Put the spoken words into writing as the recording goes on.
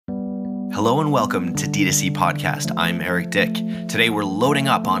Hello and welcome to D2C Podcast. I'm Eric Dick. Today we're loading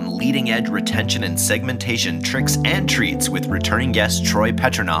up on leading-edge retention and segmentation tricks and treats with returning guest Troy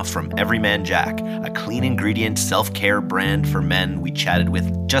Petronoff from Everyman Jack, a clean ingredient self-care brand for men we chatted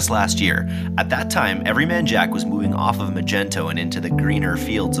with just last year. At that time, Everyman Jack was moving off of Magento and into the greener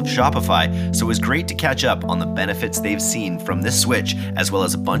fields of Shopify, so it was great to catch up on the benefits they've seen from this switch, as well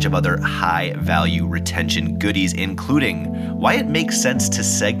as a bunch of other high-value retention goodies, including why it makes sense to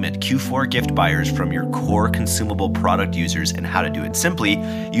segment Q4 gift buyers from your core consumable product users and how to do it simply,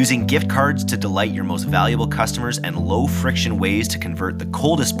 using gift cards to delight your most valuable customers and low-friction ways to convert the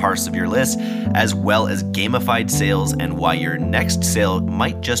coldest parts of your list, as well as gamified sales and why your next sale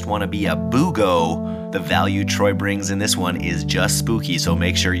might just want to be a BooGo. The value Troy brings in this one is just spooky, so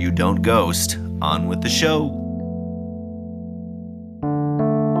make sure you don't ghost. On with the show.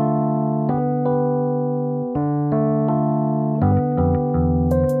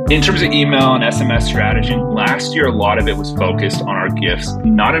 In terms of email and SMS strategy, last year, a lot of it was focused on our gifts.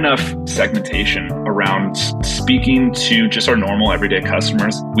 Not enough segmentation around speaking to just our normal everyday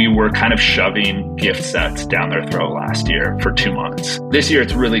customers. We were kind of shoving gift sets down their throat last year for 2 months. This year,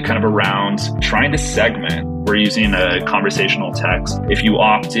 it's really kind of around trying to segment. We're using a conversational text. If you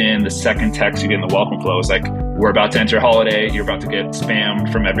opt in, the second text you get in the welcome flow is like, we're about to enter holiday. You're about to get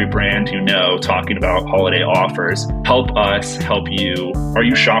spammed from every brand you know talking about holiday offers. Help us help you. Are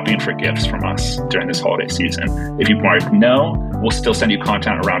you shopping for gifts from us during this holiday season? If you mark no, we'll still send you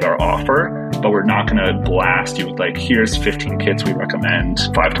content around our offer, but we're not going to blast you with like, here's 15 kits we recommend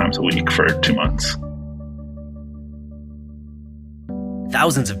 5 times a week for 2 months.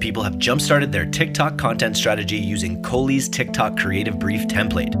 Thousands of people have jump-started their TikTok content strategy using Coley's TikTok Creative Brief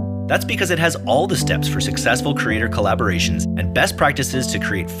template. That's because it has all the steps for successful creator collaborations and best practices to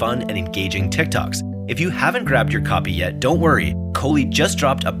create fun and engaging TikToks. If you haven't grabbed your copy yet, don't worry. Coley just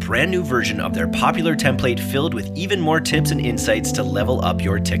dropped a brand new version of their popular template filled with even more tips and insights to level up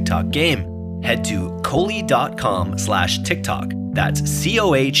your TikTok game. Head to coley.com/TikTok. That's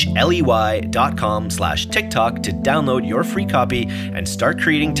COHLEY.com/TikTok to download your free copy and start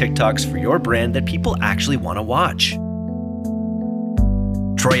creating TikToks for your brand that people actually want to watch.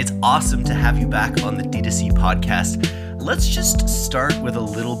 Troy, it's awesome to have you back on the D2C podcast. Let's just start with a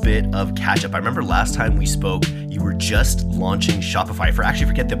little bit of catch up. I remember last time we spoke, you were just launching Shopify.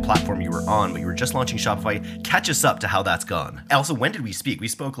 Forget the platform you were on, but you were just launching Shopify. Catch us up to how that's gone. Also, when did we speak? We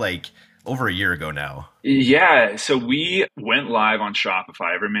spoke like over a year ago now. Yeah, so we went live on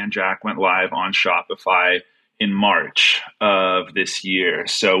Shopify. Everyman Jack went live on Shopify in March of this year.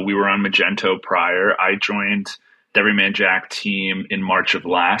 So we were on Magento prior. I joined the Everyman Jack team in March of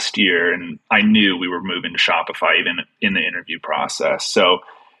last year, and I knew we were moving to Shopify even in the interview process. So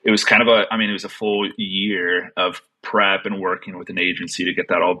it was kind of it was a full year of prep and working with an agency to get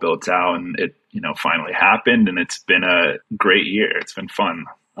that all built out, and it, finally happened, and it's been a great year. It's been fun,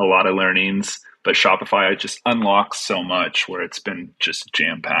 a lot of learnings, but Shopify just unlocks so much where it's been just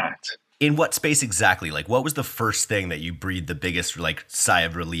jam-packed. In what space exactly? Like, what was the first thing that you breathed the biggest sigh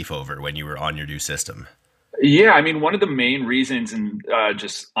of relief over when you were on your new system? Yeah, one of the main reasons and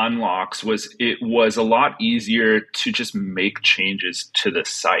just unlocks was it was a lot easier to just make changes to the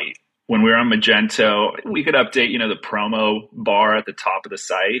site. When we were on Magento, we could update, the promo bar at the top of the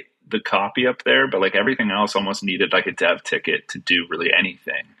site, the copy up there, but everything else almost needed a dev ticket to do really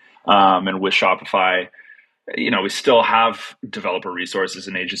anything. And with Shopify, we still have developer resources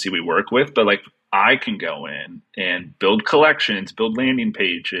and agency we work with, but I can go in and build collections, build landing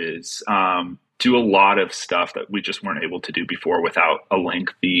pages, do a lot of stuff that we just weren't able to do before without a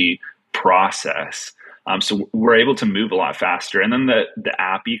lengthy process. So we're able to move a lot faster. And then the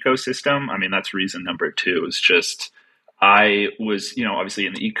app ecosystem, that's reason number 2 is just, I was, obviously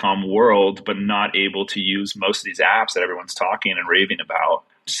in the e-com world, but not able to use most of these apps that everyone's talking and raving about.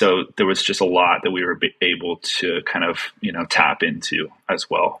 So there was just a lot that we were able to kind of, tap into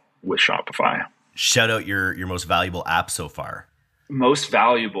as well with Shopify. Shout out your most valuable app so far. Most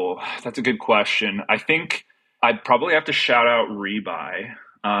valuable. That's a good question. I think I'd probably have to shout out Rebuy.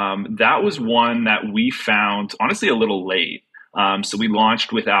 That was one that we found honestly a little late. So we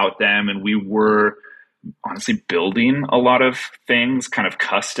launched without them, and we were honestly building a lot of things kind of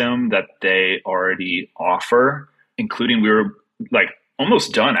custom that they already offer, including we were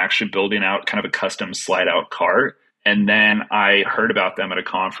almost done actually building out kind of a custom slide out cart. And then I heard about them at a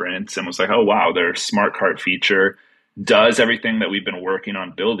conference and was like, oh, wow, their smart cart feature does everything that we've been working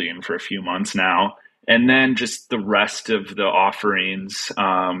on building for a few months now. And then just the rest of the offerings,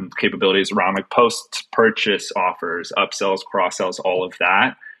 capabilities around post-purchase offers, upsells, cross-sells, all of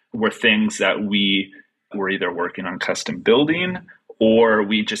that were things that we were either working on custom building or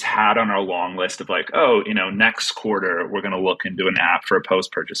we just had on our long list of like, oh, next quarter, we're going to look into an app for a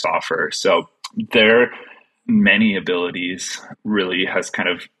post-purchase offer. So their many abilities really has kind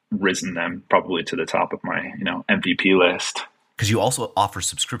of risen them probably to the top of my, MVP list. Because you also offer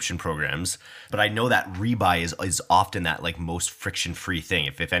subscription programs, but I know that rebuy is often that like most friction-free thing.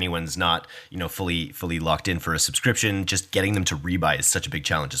 If anyone's not, fully locked in for a subscription, just getting them to rebuy is such a big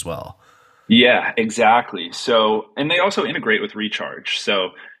challenge as well. Yeah, exactly. So, and they also integrate with Recharge.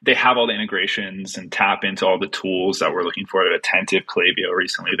 So they have all the integrations and tap into all the tools that we're looking for at Attentive. Klaviyo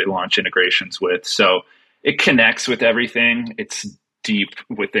recently they launched integrations with. So it connects with everything. It's deep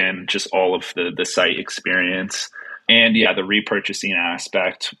within just all of the site experience. And yeah, the repurchasing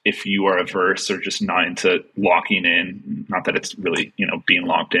aspect, if you are averse or just not into locking in, not that it's really, being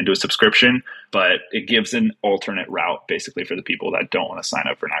locked into a subscription, but it gives an alternate route basically for the people that don't want to sign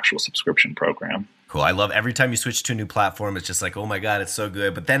up for an actual subscription program. Cool. I love every time you switch to a new platform, it's just like, oh my God, it's so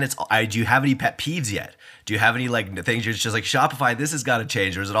good. But then do you have any pet peeves yet? Do you have any like things you're just like, Shopify, this has got to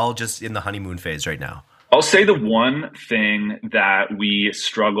change? Or is it all just in the honeymoon phase right now? I'll say the one thing that we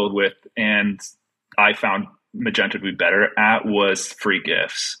struggled with and I found Magento to be better at was free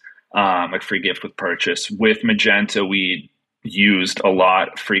gifts, like free gift with purchase. With Magento, we used a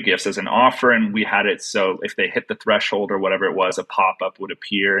lot free gifts as an offer, and we had it so if they hit the threshold or whatever it was, a pop-up would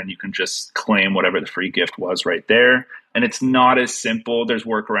appear and you can just claim whatever the free gift was right there. And it's not as simple. There's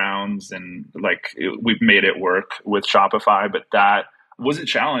workarounds and we've made it work with Shopify, but that was a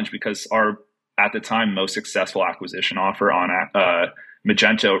challenge because our, at the time, most successful acquisition offer on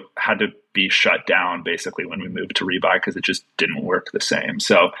Magento had to be shut down basically when we moved to rebuy because it just didn't work the same.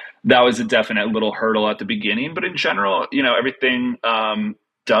 So that was a definite little hurdle at the beginning. But in general, everything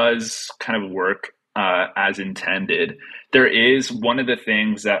does kind of work as intended. There is one of the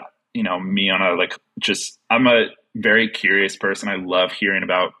things that, me on I'm a very curious person. I love hearing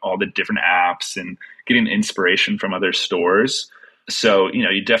about all the different apps and getting inspiration from other stores. So,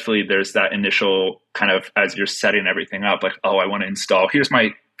 you definitely, there's that initial kind of, as you're setting everything up, like, oh, I want to install, here's my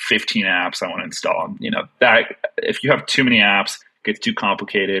 15 apps I want to install. That if you have too many apps, it gets too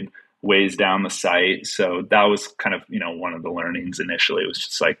complicated, weighs down the site. So that was kind of, one of the learnings initially. It was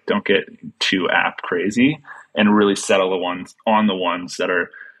just like, don't get too app crazy and really settle on the ones that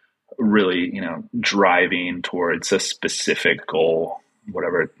are really, driving towards a specific goal,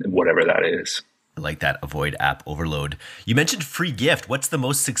 whatever that is. I like that. Avoid app overload. You mentioned free gift. What's the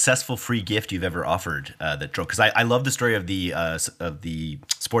most successful free gift you've ever offered that drove? Because I love the story of the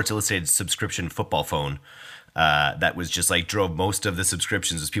Sports Illustrated subscription football phone that was just like drove most of the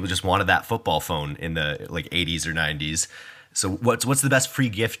subscriptions as people just wanted that football phone in the like 80s or 90s. So what's the best free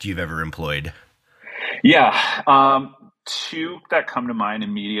gift you've ever employed? Yeah, two that come to mind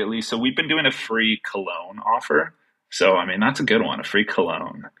immediately. So we've been doing a free cologne offer. So, that's a good one, a free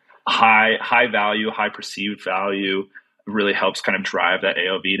cologne. High value, high perceived value really helps kind of drive that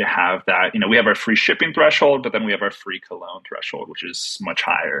AOV to have that. We have our free shipping threshold, but then we have our free cologne threshold, which is much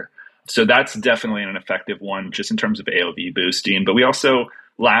higher. So that's definitely an effective one just in terms of AOV boosting. But we also,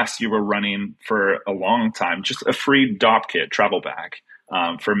 last year, were running for a long time, just a free DOP kit travel bag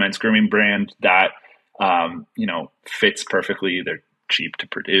for a men's grooming brand that, fits perfectly. They're cheap to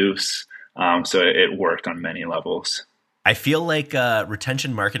produce. So it worked on many levels. I feel like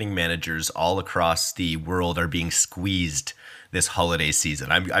retention marketing managers all across the world are being squeezed this holiday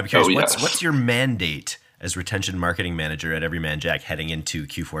season. I'm curious, what's your mandate as retention marketing manager at Everyman Jack heading into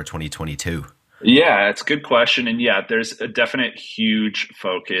Q4 2022? Yeah, it's a good question. And yeah, there's a definite huge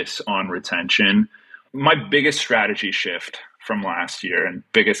focus on retention. My biggest strategy shift from last year and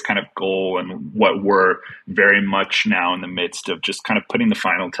biggest kind of goal and what we're very much now in the midst of just kind of putting the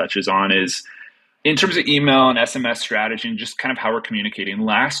final touches on is in terms of email and SMS strategy and just kind of how we're communicating.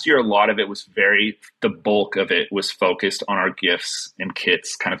 Last year, a lot of it was the bulk of it was focused on our gifts and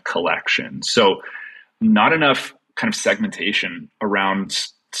kits kind of collection. So not enough kind of segmentation around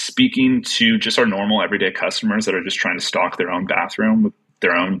speaking to just our normal everyday customers that are just trying to stock their own bathroom with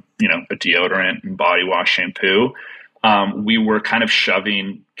their own, a deodorant and body wash, shampoo. We were kind of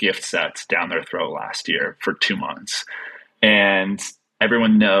shoving gift sets down their throat last year for 2 months. And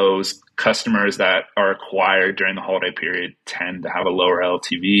everyone knows customers that are acquired during the holiday period tend to have a lower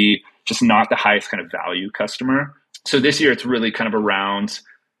LTV, just not the highest kind of value customer. So this year, it's really kind of around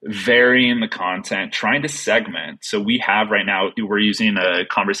varying the content, trying to segment. So we have right now, we're using a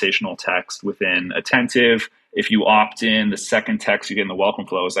conversational text within Attentive. If you opt in, the second text you get in the welcome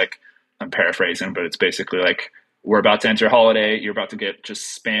flow is like, I'm paraphrasing, but it's basically like, we're about to enter holiday. You're about to get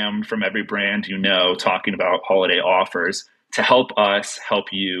just spammed from every brand talking about holiday offers to help us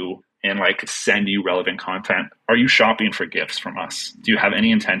help you and like send you relevant content. Are you shopping for gifts from us? Do you have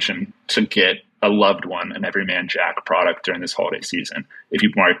any intention to get a loved one an Everyman Jack product during this holiday season? If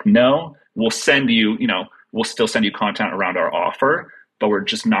you mark no, we'll send you, we'll still send you content around our offer, but we're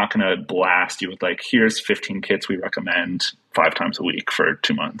just not going to blast you with like, here's 15 kits we recommend 5 times a week for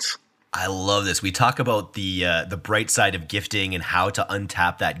 2 months. I love this. We talk about the bright side of gifting and how to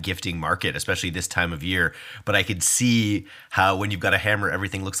untap that gifting market, especially this time of year. But I could see how when you've got a hammer,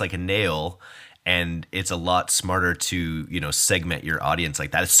 everything looks like a nail. And it's a lot smarter to, segment your audience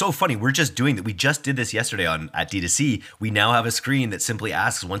like that. It's so funny. We're just doing that. We just did this yesterday at D2C. We now have a screen that simply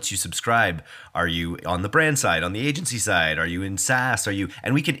asks, once you subscribe, are you on the brand side, on the agency side? Are you in SaaS?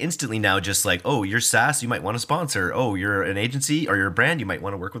 And we can instantly now just like, oh, you're SaaS, you might want to sponsor. Oh, you're an agency or you're a brand, you might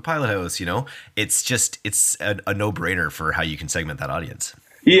want to work with Pilot House. It's a no-brainer for how you can segment that audience.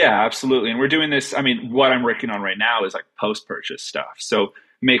 Yeah, absolutely. And we're doing this. I mean, what I'm working on right now is like post-purchase stuff. So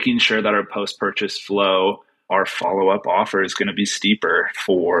making sure that our post-purchase flow, our follow-up offer is going to be steeper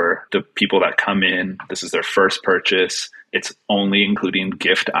for the people that come in. This is their first purchase. It's only including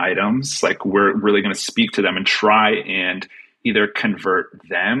gift items. Like we're really going to speak to them and try and either convert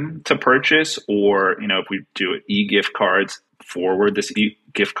them to purchase or, if we do e-gift cards, forward this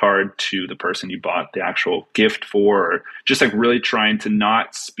e-gift card to the person you bought the actual gift for, or just like really trying to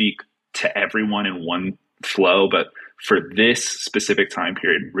not speak to everyone in one flow, but for this specific time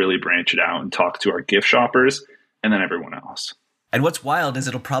period, really branch it out and talk to our gift shoppers and then everyone else. And what's wild is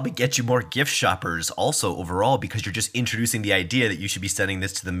it'll probably get you more gift shoppers also overall, because you're just introducing the idea that you should be sending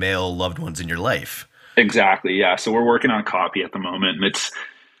this to the male loved ones in your life. Exactly. Yeah. So we're working on copy at the moment, and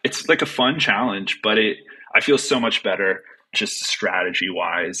it's like a fun challenge, but I feel so much better just strategy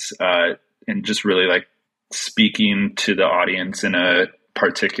wise, and just really like speaking to the audience in a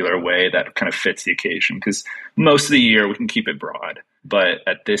particular way that kind of fits the occasion, because most of the year we can keep it broad, but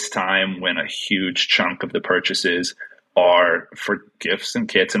at this time when a huge chunk of the purchases are for gifts and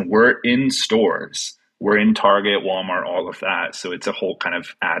kits, and we're in stores, we're in Target, Walmart, all of that, so it's a whole kind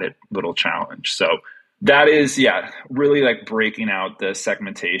of added little challenge. So that is, really like breaking out the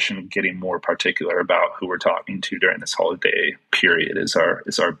segmentation, getting more particular about who we're talking to during this holiday period is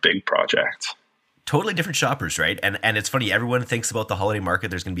our big project. Totally different shoppers, right? And it's funny, everyone thinks about the holiday market,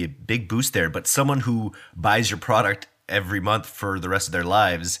 there's going to be a big boost there, but someone who buys your product every month for the rest of their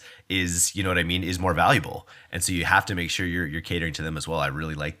lives is, is more valuable. And so you have to make sure you're catering to them as well. I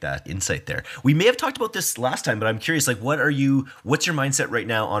really like that insight there. We may have talked about this last time, but I'm curious, like, what's your mindset right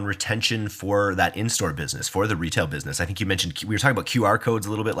now on retention for that in-store business, for the retail business? I think you mentioned, we were talking about QR codes a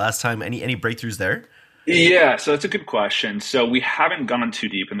little bit last time. Any breakthroughs there? Yeah, so that's a good question. So we haven't gone too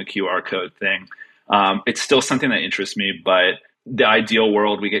deep in the QR code thing. It's still something that interests me, but the ideal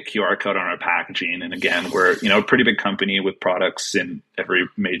world, we get QR code on our packaging. And again, we're, a pretty big company with products in every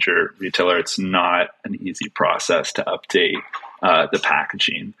major retailer. It's not an easy process to update the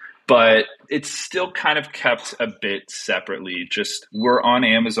packaging, but it's still kind of kept a bit separately. Just we're on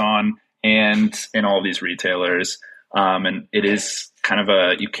Amazon and in all these retailers. And it is kind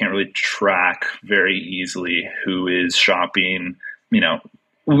of you can't really track very easily who is shopping.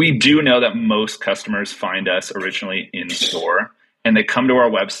 We do know that most customers find us originally in store, and they come to our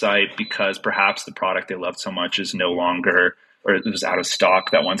website because perhaps the product they loved so much is no longer, or it was out of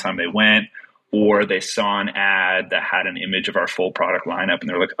stock that one time they went, or they saw an ad that had an image of our full product lineup and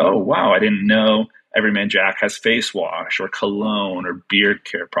they're like, oh, wow, I didn't know Everyman Jack has face wash or cologne or beard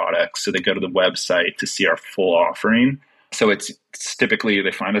care products. So they go to the website to see our full offering. So it's typically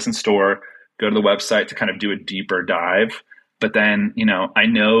they find us in store, go to the website to kind of do a deeper dive. But then, I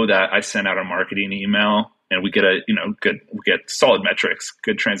know that I send out a marketing email and we get we get solid metrics,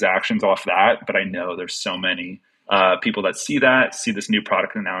 good transactions off that. But I know there's so many people that see this new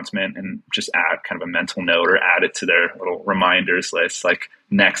product announcement and just add kind of a mental note or add it to their little reminders list. Like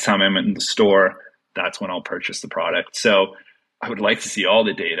next time I'm in the store, that's when I'll purchase the product. So I would like to see all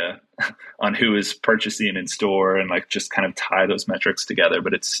the data on who is purchasing in store and like just kind of tie those metrics together.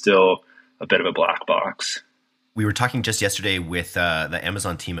 But it's still a bit of a black box. We were talking just yesterday with the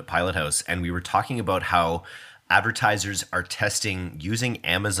Amazon team at Pilot House, and we were talking about how advertisers are testing using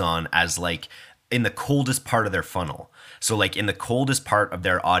Amazon as like in the coldest part of their funnel. So like in the coldest part of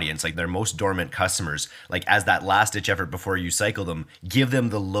their audience, like their most dormant customers, like as that last ditch effort before you cycle them, give them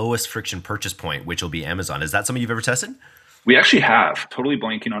the lowest friction purchase point, which will be Amazon. Is that something you've ever tested? We actually have, totally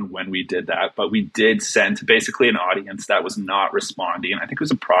blanking on when we did that, but we did send to basically an audience that was not responding. I think it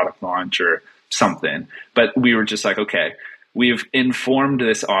was a product launch or something, but we were just like, okay, we've informed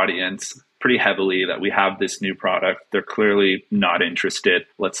this audience pretty heavily that we have this new product. They're clearly not interested.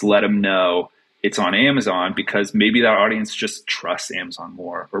 Let's let them know. it's on Amazon because maybe that audience just trusts Amazon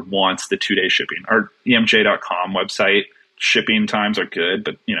more or wants the 2-day shipping. Our EMJ.com website shipping times are good,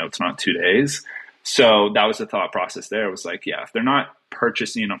 but it's not 2 days. So that was the thought process there. It was like, yeah, if they're not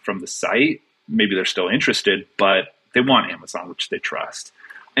purchasing from the site, maybe they're still interested, but they want Amazon, which they trust.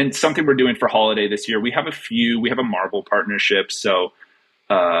 And something we're doing for holiday this year, we have a Marvel partnership. So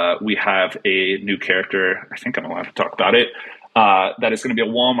we have a new character, I think I'm allowed to talk about it, that is going to be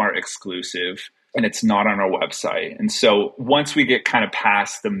a Walmart exclusive, and it's not on our website. And so once we get kind of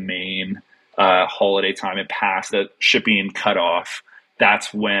past the main holiday time and past the shipping cutoff,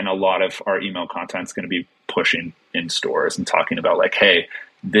 that's when a lot of our email content is going to be pushing in stores and talking about like, hey,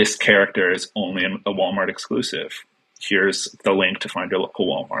 this character is only a Walmart exclusive. Here's the link to find your local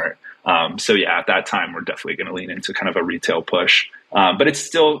Walmart. So yeah, at that time, we're definitely going to lean into kind of a retail push. But it's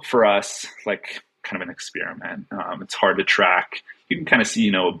still for us like kind of an experiment. It's hard to track. You can kind of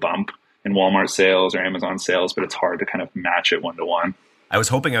see, a bump in Walmart sales or Amazon sales, but it's hard to kind of match it 1-to-1. I was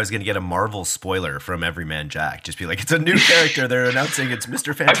hoping I was going to get a Marvel spoiler from Everyman Jack. Just be like, it's a new character. They're announcing it's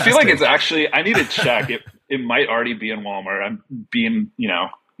Mr. Fantastic. I feel like it's actually, I need to check. It might already be in Walmart. I'm being,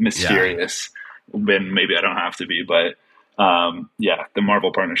 mysterious. When maybe I don't have to be, but the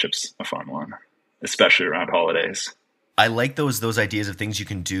Marvel partnership's a fun one, especially around holidays. I like those ideas of things you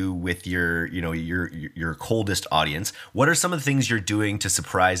can do with your coldest audience. What are some of the things you're doing to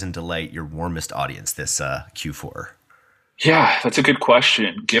surprise and delight your warmest audience this Q4? Yeah, that's a good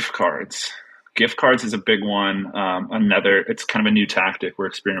question. Gift cards. Gift cards is a big one. It's kind of a new tactic we're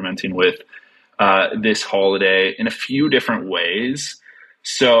experimenting with this holiday in a few different ways.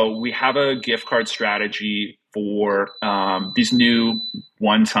 So we have a gift card strategy for these new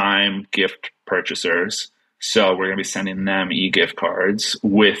one-time gift purchasers. So we're going to be sending them e-gift cards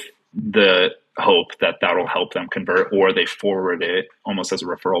with the hope that that'll help them convert, or they forward it almost as a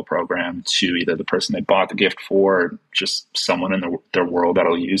referral program to either the person they bought the gift for or just someone in their world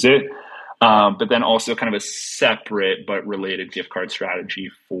that'll use it. But then also kind of a separate but related gift card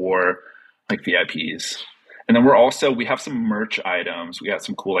strategy for like VIPs. And then we have some merch items. We got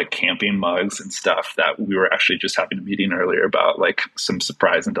some cool like camping mugs and stuff that we were actually just having a meeting earlier about, like some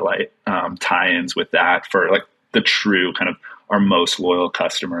surprise and delight tie-ins with that for like the true kind of our most loyal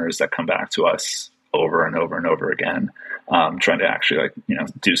customers that come back to us over and over and over again, trying to actually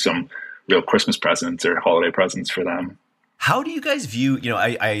do some real Christmas presents or holiday presents for them. How do you guys view,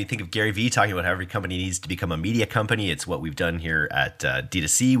 I think of Gary Vee talking about how every company needs to become a media company. It's what we've done here at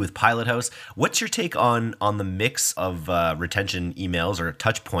D2C with Pilot House. What's your take on the mix of retention emails or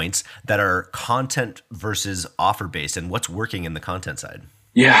touch points that are content versus offer based, and what's working in the content side?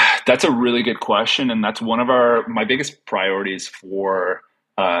 Yeah, that's a really good question. And that's one of my biggest priorities for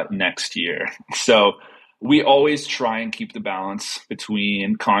next year. So we always try and keep the balance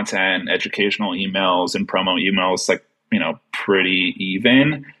between content, educational emails, and promo emails, like, pretty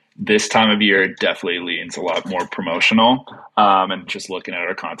even. This time of year definitely leans a lot more promotional. And just looking at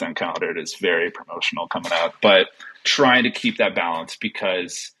our content calendar, it is very promotional coming up. But trying to keep that balance,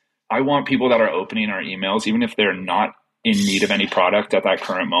 because I want people that are opening our emails, even if they're not in need of any product at that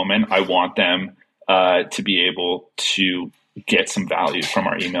current moment, I want them to be able to get some value from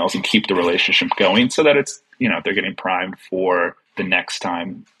our emails and keep the relationship going, so that it's, they're getting primed for the next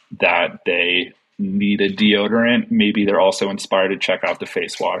time that they need a deodorant. Maybe they're also inspired to check out the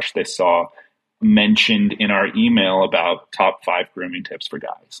face wash they saw mentioned in our email about top 5 grooming tips for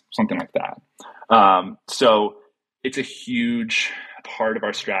guys, something like that. So it's a huge part of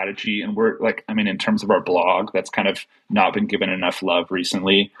our strategy. And we're in terms of our blog, that's kind of not been given enough love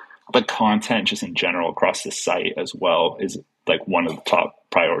recently, but content just in general across the site as well is like one of the top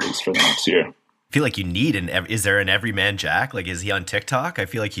priorities for the next year. I feel like you need is there an Everyman Jack? Like, is he on TikTok? I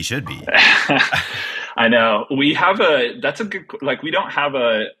feel like he should be. I know. We don't have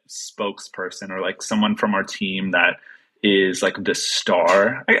a spokesperson or like someone from our team that is like the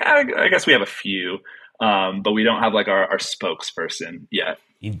star. I guess we have a few, but we don't have like our spokesperson yet.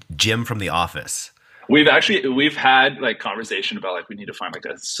 Jim from The Office. We've had like conversation about like we need to find like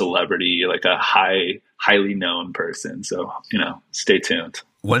a celebrity, like a highly known person. So, stay tuned.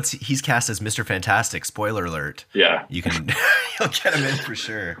 Once he's cast as Mr. Fantastic, spoiler alert. Yeah, you'll get him in for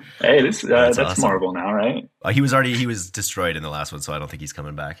sure. Hey, that's awesome. Marvel now, right? He was destroyed in the last one, so I don't think he's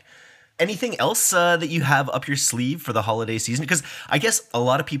coming back. Anything else that you have up your sleeve for the holiday season? Because I guess a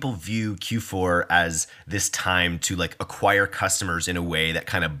lot of people view Q4 as this time to like acquire customers in a way that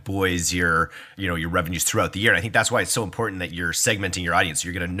kind of buoys your revenues throughout the year. And I think that's why it's so important that you're segmenting your audience.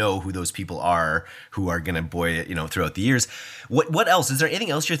 You're going to know who those people are who are going to buoy it, throughout the years. What else? Is there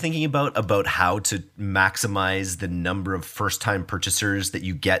anything else you're thinking about how to maximize the number of first-time purchasers that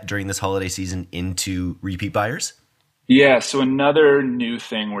you get during this holiday season into repeat buyers? Yeah, so another new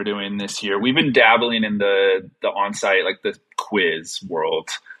thing we're doing this year, we've been dabbling in the on-site, like the quiz world.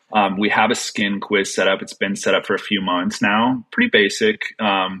 We have a skin quiz set up. It's been set up for a few months now. Pretty basic.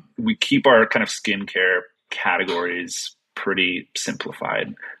 We keep our kind of skincare categories pretty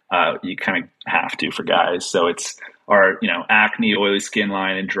simplified. You kind of have to for guys. So it's our, acne, oily skin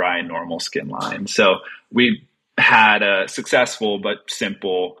line and dry, normal skin line. So we had a successful but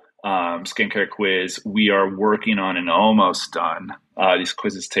simple skincare quiz. We are working on and almost done. These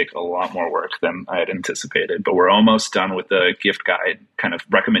quizzes take a lot more work than I had anticipated, but we're almost done with the gift guide kind of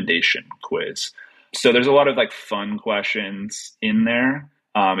recommendation quiz. So there's a lot of like fun questions in there.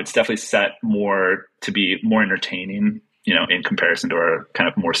 It's definitely set more to be more entertaining, in comparison to our kind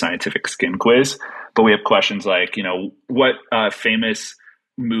of more scientific skin quiz. But we have questions like, what famous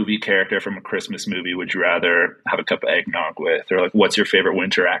movie character from a Christmas movie would you rather have a cup of eggnog with? Or like, what's your favorite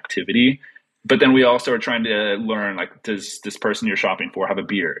winter activity? But then we also are trying to learn, like, does this person you're shopping for have a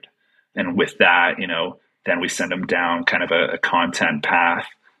beard? And with that, then we send them down kind of a content path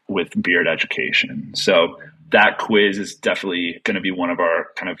with beard education. So that quiz is definitely going to be one of our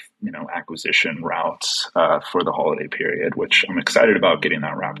kind of, acquisition routes for the holiday period, which I'm excited about getting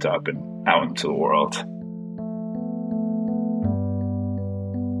that wrapped up and out into the world.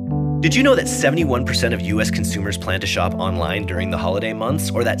 Did you know that 71% of U.S. consumers plan to shop online during the holiday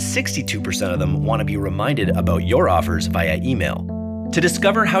months, or that 62% of them want to be reminded about your offers via email? To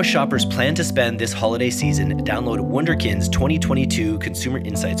discover how shoppers plan to spend this holiday season, download Wunderkind's 2022 Consumer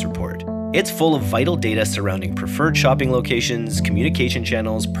Insights Report. It's full of vital data surrounding preferred shopping locations, communication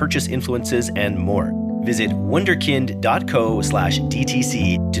channels, purchase influences, and more. Visit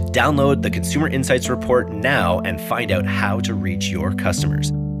wunderkind.co/DTC to download the Consumer Insights Report now and find out how to reach your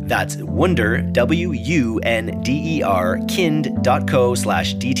customers. That's Wunder, WUNDER,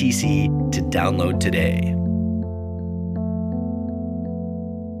 kind.co/DTC to download today.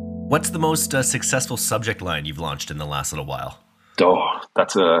 What's the most successful subject line you've launched in the last little while? Oh,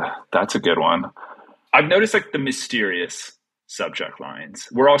 that's a good one. I've noticed like the mysterious subject lines.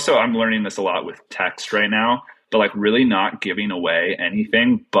 I'm learning this a lot with text right now, but like really not giving away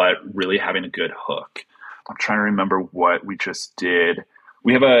anything, but really having a good hook. I'm trying to remember what we just did.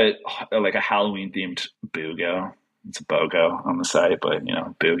 We have a Halloween themed BOGO. It's a BOGO on the site, but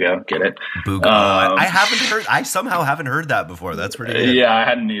BOGO, get it? BOGO. I somehow haven't heard that before. That's pretty good. Yeah, I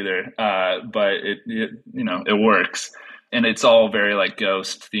hadn't either. But it works. And it's all very like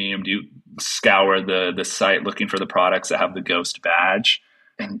ghost themed. You scour the site looking for the products that have the ghost badge.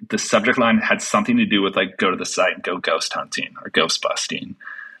 And the subject line had something to do with like go to the site and go ghost hunting or ghost busting.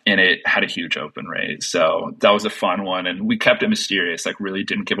 And it had a huge open rate. So that was a fun one. And we kept it mysterious, like really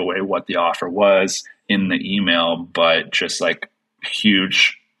didn't give away what the offer was in the email, but just like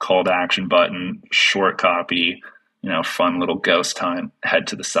huge call to action button, short copy, fun little ghost hunt, head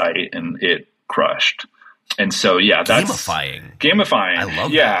to the site, and it crushed. And so, yeah, that's gamifying. I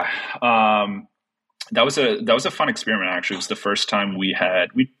love that. That was a fun experiment. Actually, it was the first time we'd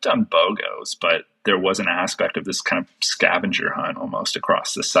done BOGOs, but there was an aspect of this kind of scavenger hunt almost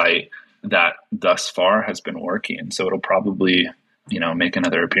across the site that thus far has been working. So it'll probably, make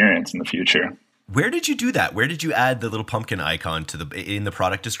another appearance in the future. Where did you do that? Where did you add the little pumpkin icon in the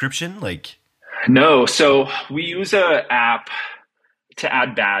product description? No. So we use an app to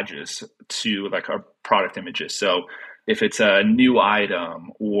add badges to like our product images. So if it's a new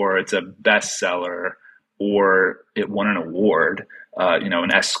item or it's a bestseller or it won an award,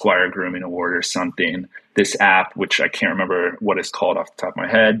 an Esquire Grooming Award or something, this app, which I can't remember what it's called off the top of my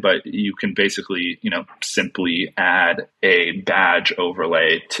head, but you can basically, simply add a badge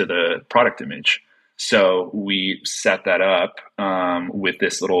overlay to the product image. So we set that up with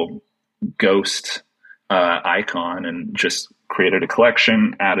this little ghost icon and just created a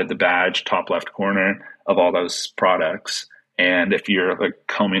collection, added the badge top left corner of all those products. And if you're like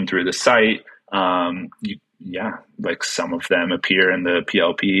combing through the site, some of them appear in the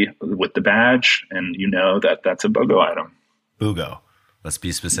PLP with the badge, and that's a BOGO item. BOGO. Let's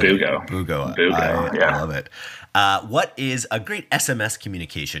be specific. BOGO. I love it. What is a great SMS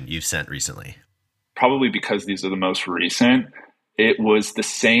communication you've sent recently? Probably because these are the most recent. It was the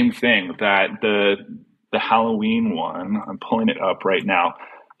same thing that the Halloween one, I'm pulling it up right now.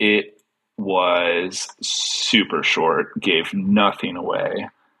 It was super short, gave nothing away.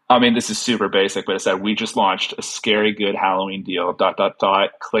 I mean, this is super basic, but it said, we just launched a scary good Halloween deal, dot, dot,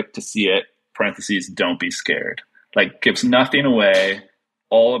 dot, click to see it, parentheses, don't be scared. Like, gives nothing away,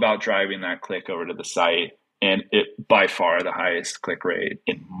 all about driving that click over to the site. And it by far the highest click rate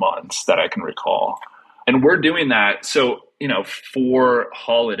in months that I can recall. And we're doing that. So, for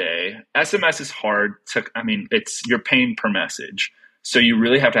holiday, SMS is hard to, you're paying per message. So you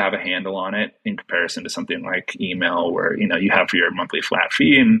really have to have a handle on it in comparison to something like email where, you have your monthly flat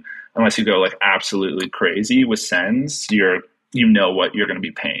fee. And unless you go like absolutely crazy with sends, you know what you're going to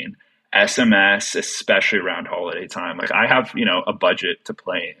be paying. SMS, especially around holiday time, like I have, a budget to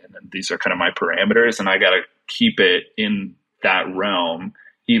play in, and these are kind of my parameters, and I got to keep it in that realm,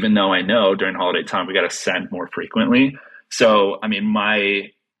 even though I know during holiday time, we got to send more frequently. So,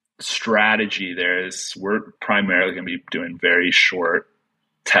 my strategy there is we're primarily going to be doing very short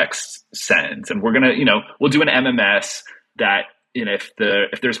text sends, and we're going to, we'll do an MMS that,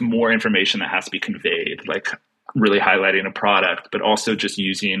 if there's more information that has to be conveyed, like really highlighting a product, but also just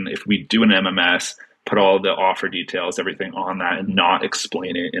using, if we do an MMS, put all the offer details, everything on that, and not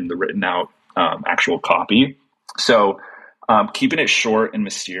explain it in the written out actual copy. So keeping it short and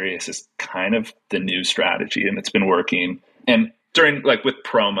mysterious is kind of the new strategy, and it's been working. And during, like with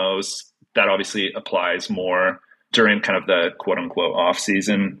promos, that obviously applies more during kind of the quote unquote off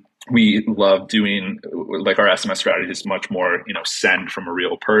season. We love doing, like, our SMS strategy is much more, send from a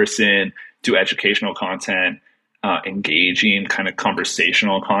real person, do educational content, engaging kind of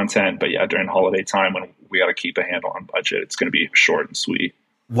conversational content. But yeah, during holiday time when we got to keep a handle on budget, it's going to be short and sweet.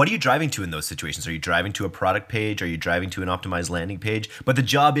 What are you driving to in those situations? Are you driving to a product page? Are you driving to an optimized landing page? But the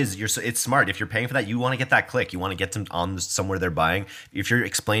job is, it's smart. If you're paying for that, you want to get that click. You want to get them on somewhere they're buying. If you're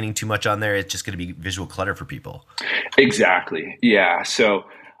explaining too much on there, it's just going to be visual clutter for people. Exactly. Yeah. So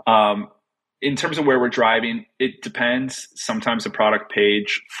in terms of where we're driving, it depends. Sometimes a product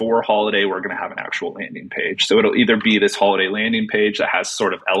page for holiday, we're going to have an actual landing page. So it'll either be this holiday landing page that has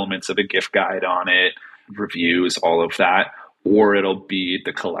sort of elements of a gift guide on it, reviews, all of that, or it'll be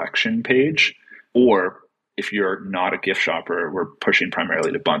the collection page. Or if you're not a gift shopper, we're pushing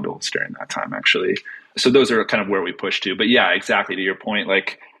primarily to bundles during that time, actually. So those are kind of where we push to. But yeah, exactly to your point,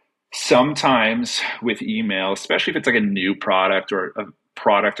 like sometimes with email, especially if it's like a new product or a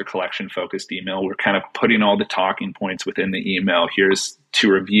product or collection focused email, we're kind of putting all the talking points within the email. Here's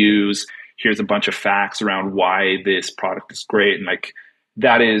 2 reviews. Here's a bunch of facts around why this product is great. And like,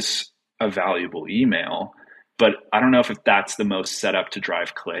 that is a valuable email, but I don't know if that's the most set up to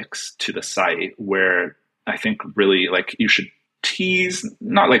drive clicks to the site, where I think really like you should tease,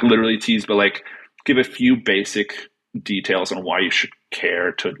 not like literally tease, but like give a few basic details on why you should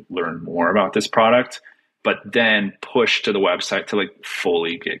care to learn more about this product, but then push to the website to like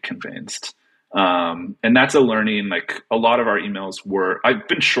fully get convinced. And that's a learning, like a lot of our emails I've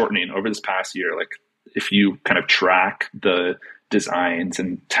been shortening over this past year. Like if you kind of track the designs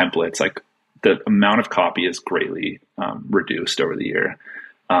and templates, like the amount of copy is greatly reduced over the year.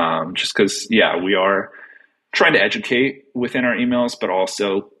 Just because, yeah, we are trying to educate within our emails, but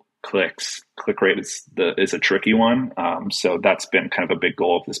also click rate is a tricky one. So that's been kind of a big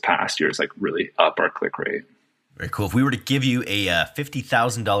goal of this past year, is like really up our click rate. Very cool. If we were to give you a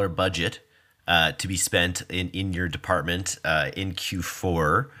 $50,000 budget to be spent in your department in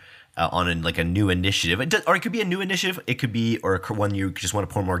Q4 on a new initiative, or it could be a new initiative, it could be or one you just want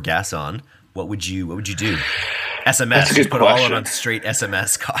to pour more gas on, what would you do? SMS, just put all on straight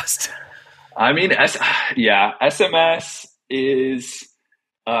SMS cost. I mean, SMS is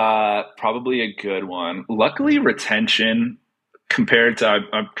probably a good one. Luckily, retention compared to,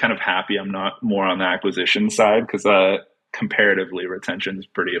 I'm kind of happy I'm not more on the acquisition side, because comparatively retention is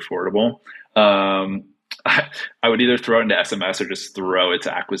pretty affordable. I would either throw it into SMS or just throw it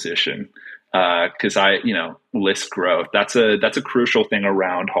to acquisition, because list growth, that's a crucial thing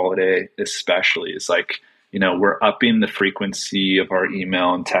around holiday, especially. It's like, we're upping the frequency of our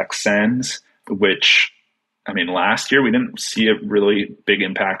email and text sends, which, I mean, last year we didn't see a really big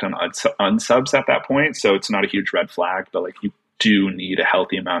impact on unsubs at that point. So it's not a huge red flag, but like you do need a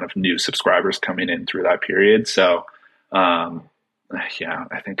healthy amount of new subscribers coming in through that period. So, yeah,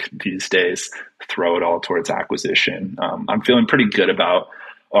 I think these days throw it all towards acquisition. I'm feeling pretty good about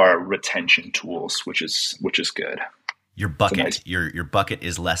our retention tools, which is good. Your bucket, your bucket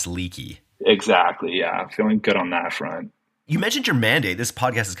is less leaky. Exactly. Yeah. Feeling good on that front. You mentioned your mandate. This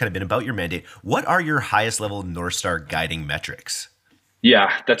podcast has kind of been about your mandate. What are your highest level North Star guiding metrics?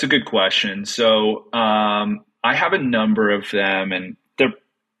 Yeah, that's a good question. So I have a number of them, and they're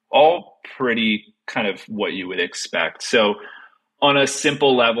all pretty kind of what you would expect. So On a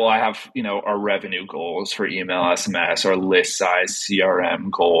simple level, I have, our revenue goals for email, SMS, our list size, CRM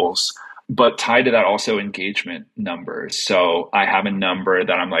goals, but tied to that also engagement numbers. So I have a number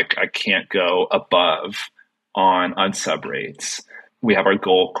that I'm like, I can't go above on sub rates. We have our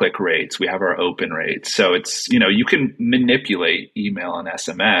goal click rates. We have our open rates. So it's, you can manipulate email and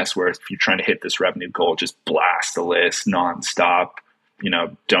SMS where if you're trying to hit this revenue goal, just blast the list nonstop,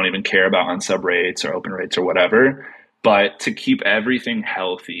 don't even care about unsub rates or open rates or whatever. But to keep everything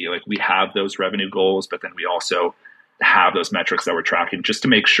healthy, like we have those revenue goals, but then we also have those metrics that we're tracking just to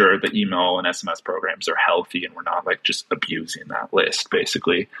make sure the email and SMS programs are healthy and we're not like just abusing that list,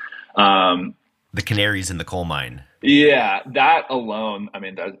 basically. The canaries in the coal mine. Yeah, that alone, I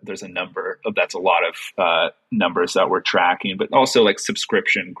mean, there's that's a lot of numbers that we're tracking, but also like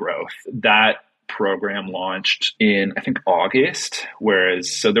subscription growth. That program launched in, I think, August,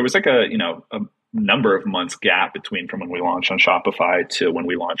 so there was like a number of months gap between from when we launched on Shopify to when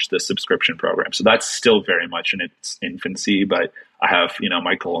we launched the subscription program. So that's still very much in its infancy, but I have,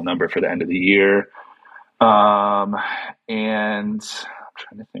 my goal number for the end of the year. And I'm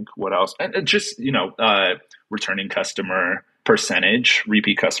trying to think what else. And just, returning customer percentage,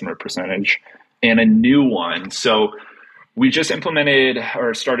 repeat customer percentage, and a new one. So we just implemented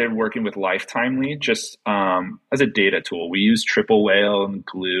or started working with Lifetimely just as a data tool. We use Triple Whale and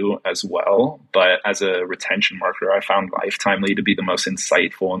Glue as well, but as a retention marketer, I found Lifetimely to be the most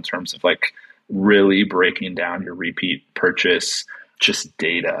insightful in terms of like really breaking down your repeat purchase, just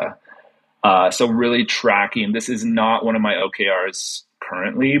data. So really tracking. This is not one of my OKRs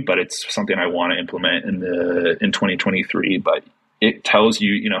currently, but it's something I want to implement in 2023. But it tells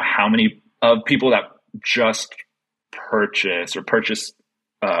you, how many of people that just purchase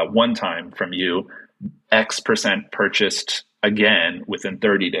one time from you, X% purchased again within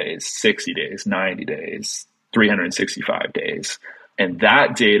 30 days, 60 days, 90 days, 365 days. And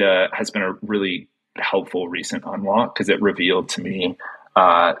that data has been a really helpful recent unlock because it revealed to me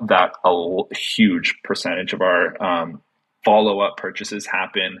that a huge percentage of our follow-up purchases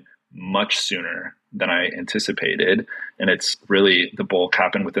happen much sooner than I anticipated. And it's really the bulk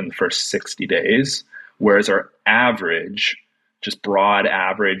happened within the first 60 days. Whereas our average, just broad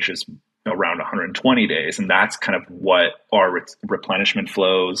average, is around 120 days. And that's kind of what our replenishment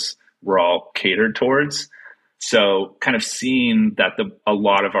flows were all catered towards. So kind of seeing that a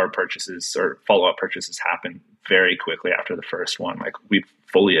lot of our purchases or follow-up purchases happen very quickly after the first one. Like we've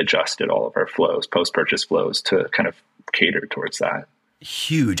fully adjusted all of our flows, post-purchase flows, to kind of cater towards that.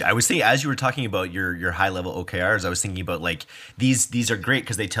 Huge. I was thinking as you were talking about your high level OKRs, I was thinking about like these are great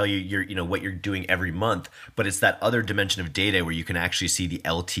because they tell you what you're doing every month, but it's that other dimension of data where you can actually see the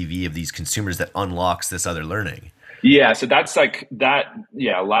LTV of these consumers that unlocks this other learning. Yeah, so that's like that.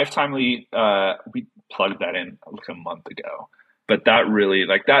 Yeah, Lifetimely, we plugged that in like a month ago, but that really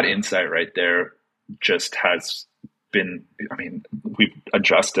like that insight right there just has been. I mean, we've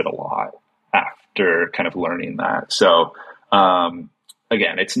adjusted a lot after kind of learning that. So.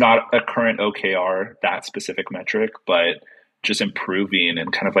 Again, it's not a current OKR, that specific metric, but just improving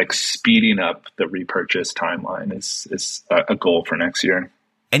and kind of like speeding up the repurchase timeline is a goal for next year.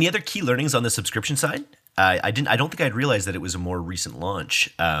 Any other key learnings on the subscription side? I don't think I'd realized that it was a more recent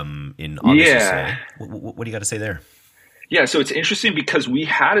launch in August. Yeah. What do you got to say there? Yeah, so it's interesting because we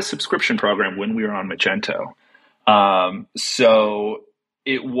had a subscription program when we were on Magento. So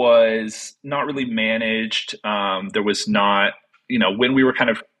it was not really managed. There was not, when we were kind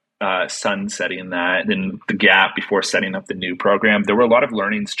of sunsetting that and the gap before setting up the new program, there were a lot of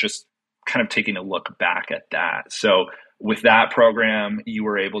learnings just kind of taking a look back at that. So with that program, you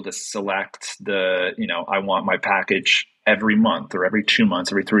were able to select I want my package every month or every 2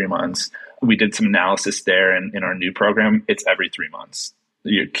 months, every 3 months. We did some analysis there, and in our new program, it's every 3 months.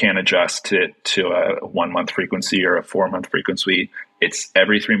 You can't adjust it to a 1 month frequency or a 4 month frequency. It's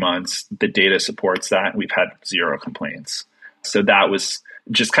every 3 months. The data supports that. We've had 0 complaints. So that was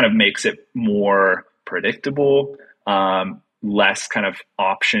just kind of makes it more predictable, less kind of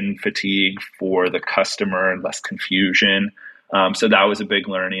option fatigue for the customer, less confusion. So that was a big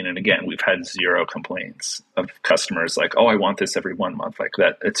learning. And again, we've had 0 complaints of customers like, oh, I want this every 1 month, like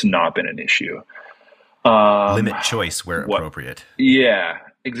that. It's not been an issue. Limit choice where appropriate. Yeah,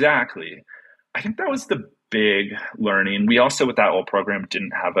 exactly. I think that was the big learning. We also, with that old program,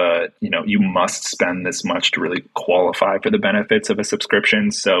 didn't have you must spend this much to really qualify for the benefits of a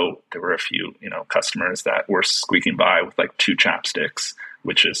subscription. So there were a few, customers that were squeaking by with like 2 chapsticks,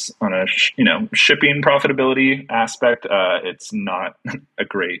 which is on a, shipping profitability aspect. It's not a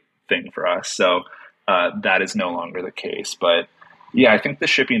great thing for us. So that is no longer the case. But yeah, I think the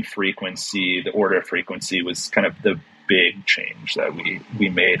shipping frequency, the order frequency was kind of the big change that we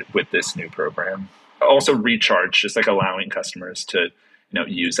made with this new program. Also recharge, just like allowing customers to,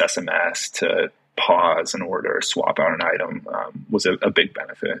 use SMS to pause an order, swap out an item, was a big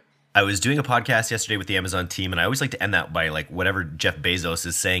benefit. I was doing a podcast yesterday with the Amazon team, and I always like to end that by like whatever Jeff Bezos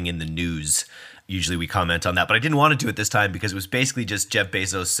is saying in the news. Usually we comment on that, but I didn't want to do it this time because it was basically just Jeff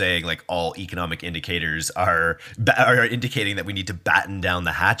Bezos saying like all economic indicators are indicating that we need to batten down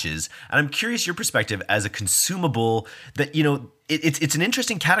the hatches. And I'm curious your perspective as a consumable that, it's an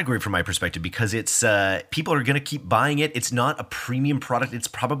interesting category from my perspective because it's people are going to keep buying it. It's not a premium product. It's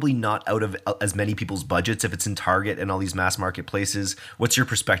probably not out of as many people's budgets if it's in Target and all these mass marketplaces. What's your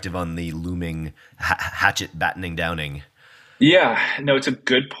perspective on the looming hatchet battening downing? Yeah, no, it's a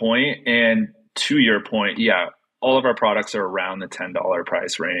good point. And to your point, yeah, all of our products are around the $10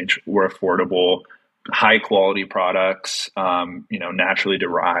 price range. We're affordable, high quality products, naturally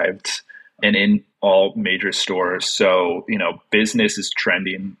derived and in all major stores. So, business is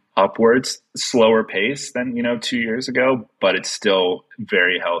trending upwards, slower pace than, 2 years ago, but it's still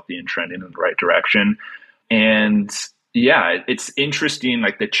very healthy and trending in the right direction. And yeah, it's interesting,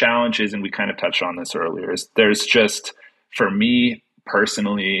 like the challenges, and we kind of touched on this earlier, is there's just, for me,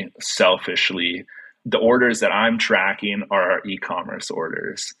 personally, selfishly, the orders that I'm tracking are our e-commerce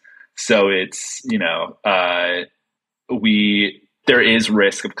orders. So it's, there is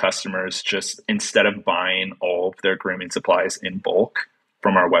risk of customers just instead of buying all of their grooming supplies in bulk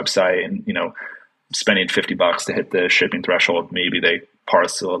from our website and, spending $50 to hit the shipping threshold, maybe they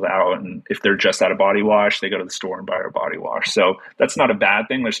parcel it out. And if they're just out of body wash, they go to the store and buy our body wash. So that's not a bad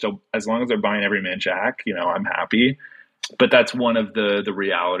thing. They're still, as long as they're buying Everyman Jack, I'm happy. But that's one of the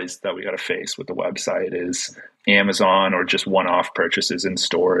realities that we got to face with the website is Amazon or just one-off purchases in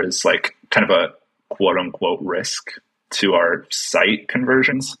store is like kind of a quote unquote risk to our site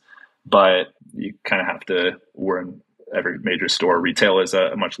conversions. But you kind of have to, we're in every major store. Retail is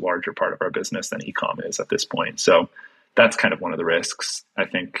a much larger part of our business than e-com is at this point. So that's kind of one of the risks I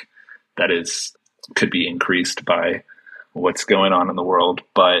think that could be increased by what's going on in the world.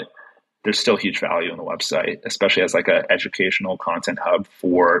 But there's still huge value on the website, especially as like an educational content hub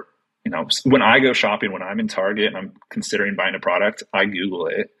for, when I go shopping, when I'm in Target and I'm considering buying a product, I Google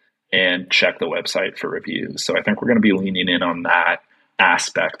it and check the website for reviews. So I think we're going to be leaning in on that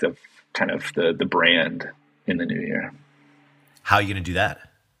aspect of kind of the brand in the new year. How are you going to do that?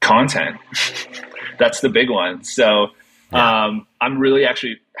 Content. That's the big one. So I'm really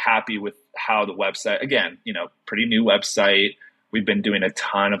actually happy with how the website, again, pretty new website. We've been doing a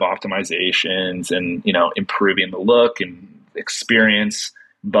ton of optimizations and, improving the look and experience,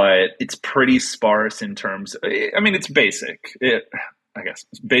 but it's pretty sparse in terms of, it's basic. I guess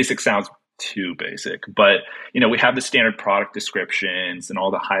basic sounds too basic, but, we have the standard product descriptions and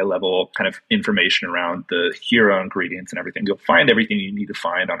all the high level kind of information around the hero ingredients and everything. You'll find everything you need to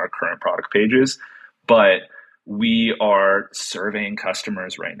find on our current product pages, but we are surveying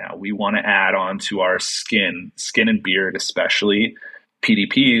customers right now. We want to add on to our skin and beard, especially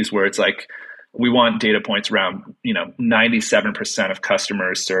PDPs, where it's like, we want data points around, 97% of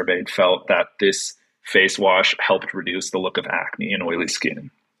customers surveyed felt that this face wash helped reduce the look of acne and oily skin.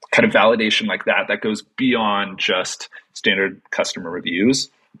 Kind of validation like that goes beyond just standard customer reviews.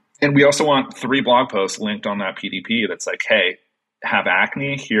 And we also want 3 blog posts linked on that PDP that's like, hey, have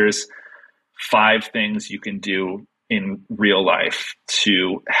acne, here's 5 things you can do in real life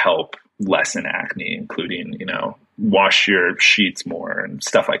to help lessen acne, including, wash your sheets more and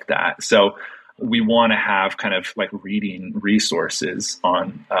stuff like that. So we want to have kind of like reading resources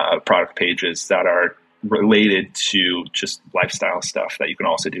on product pages that are related to just lifestyle stuff that you can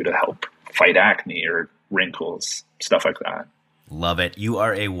also do to help fight acne or wrinkles, stuff like that. Love it. You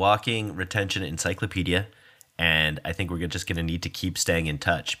are a walking retention encyclopedia. And I think we're just going to need to keep staying in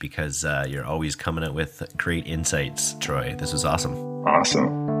touch because you're always coming out with great insights, Troy. This was awesome.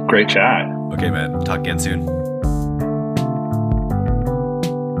 Awesome. Great chat. Okay, man. Talk again soon.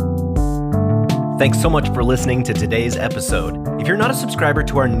 Thanks so much for listening to today's episode. If you're not a subscriber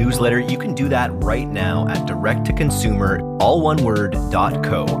to our newsletter, you can do that right now at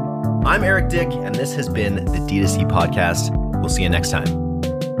directtoconsumer.co. I'm Eric Dick, and this has been the D2C Podcast. We'll see you next time.